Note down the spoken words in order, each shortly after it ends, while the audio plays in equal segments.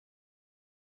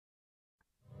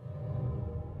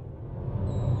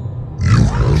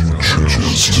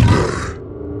News today.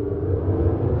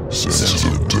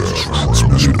 Sensitive data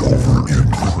transmitted over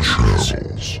input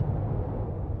channels.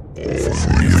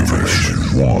 Often the information you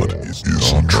want is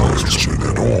not transmitted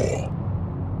at all.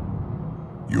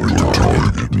 Your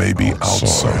target may be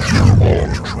outside your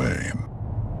monitoring.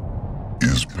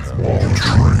 Is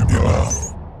monitoring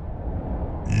enough?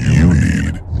 You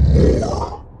need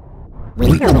more.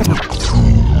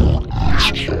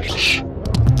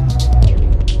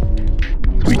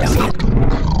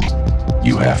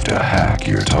 You have to hack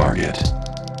your target.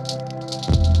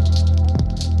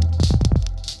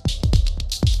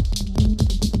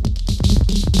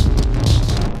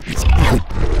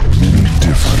 Many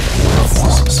different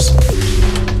platforms.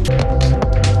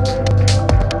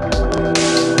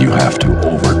 You have to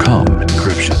overcome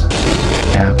encryption.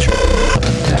 Capture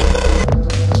the data.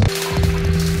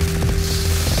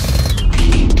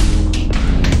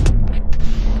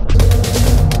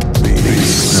 Be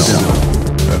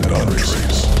stealth and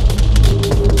untrace.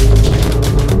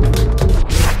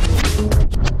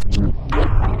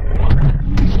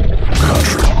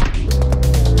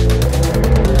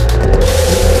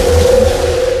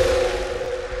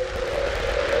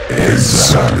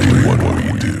 Exactly what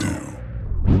we do.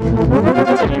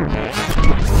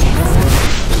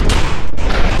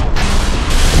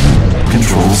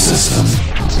 Control system.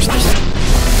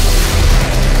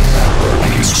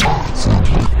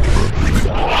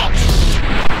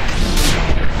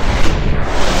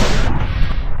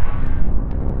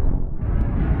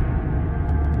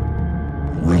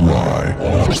 Rely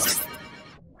on us.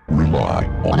 Rely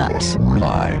on us.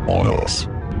 Rely on us.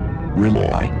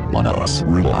 Rely on us.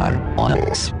 Rely on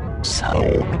us. So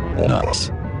on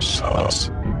us. Us.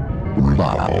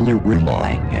 Rely on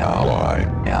ally.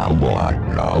 Us. Rely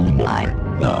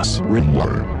on us.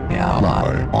 Rely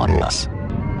on us.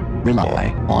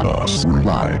 Rely on us.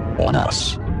 Rely on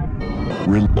us.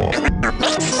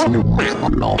 Rely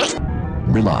on us.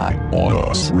 Rely on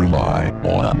us. Rely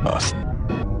on us.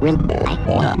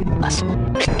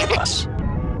 Us.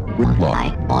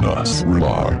 Rely on us.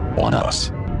 Rely on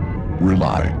us.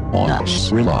 Rely on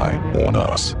us. Rely on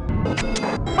us.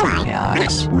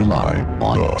 Yes. Rely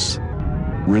on us.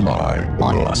 Rely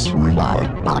on us. Rely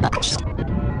on us.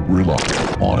 Rely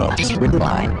on us.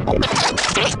 Rely on us.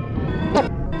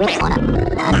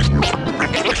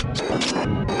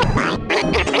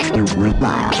 Rely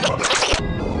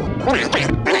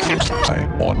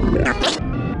on us.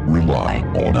 Rely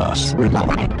on us.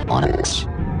 Rely on us.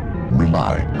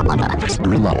 Rely on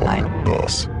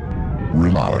us.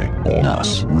 Rely on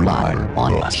us. Rely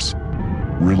on us.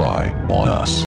 Rely on us.